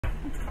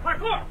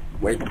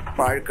My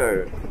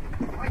Parker.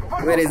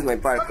 Where is my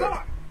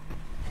Parker?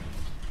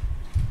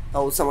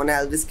 Oh, someone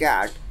else is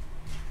cat.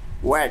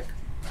 What?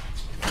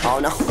 Oh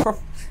no.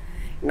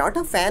 Not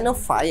a fan of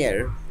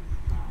fire.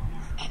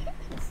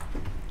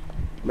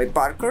 My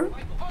Parker?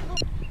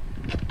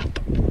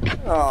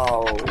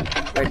 Oh,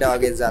 my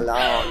dog is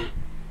alone.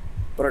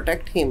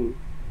 Protect him.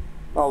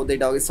 Oh, the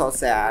dog is so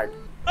sad.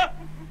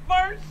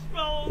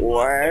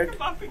 What?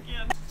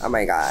 Oh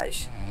my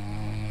gosh.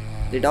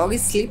 The dog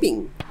is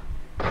sleeping.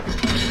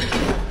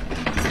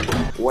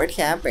 What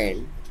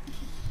happened?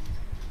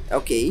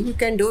 Okay, you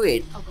can do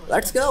it.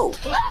 Let's go.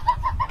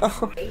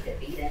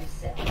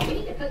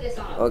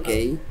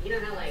 Okay.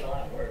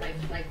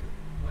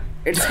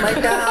 It's my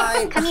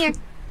time. Come here.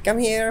 Come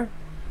here.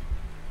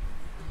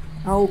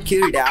 Oh,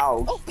 cute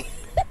dog.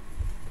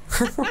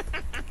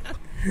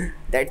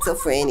 That's so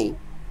funny.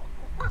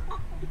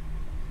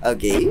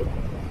 Okay.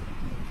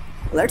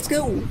 Let's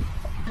go.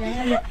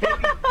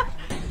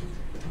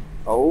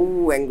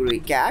 Oh, angry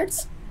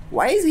cats.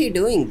 Why is he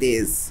doing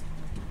this?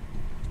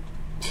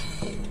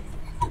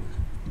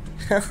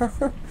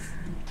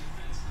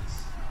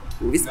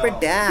 Whisper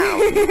down.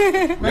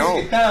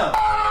 No.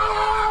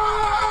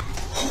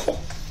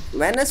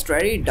 When a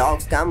stray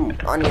dogs come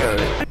on your,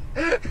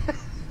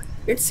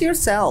 it's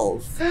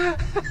yourself.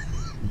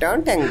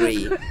 Don't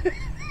angry.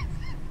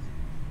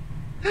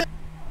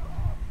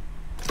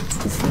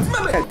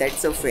 That's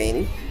so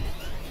funny.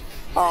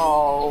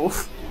 Oh.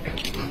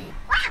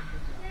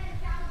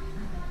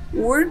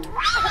 What?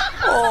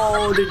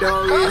 Oh, the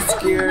dog is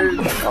scared.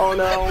 Oh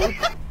no.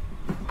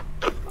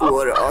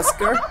 Poor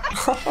Oscar.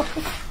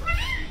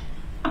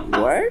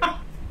 What?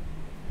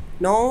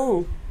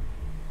 No.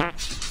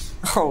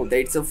 Oh,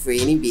 that's so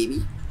funny,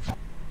 baby.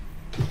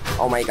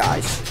 Oh my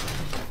gosh.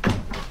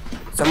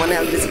 Someone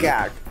help this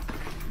cat.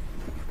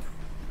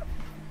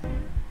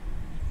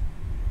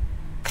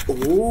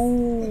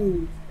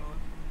 Oh.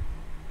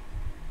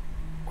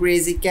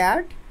 Crazy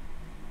cat.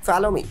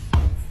 Follow me.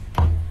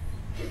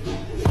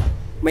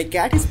 My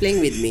cat is playing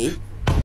with me.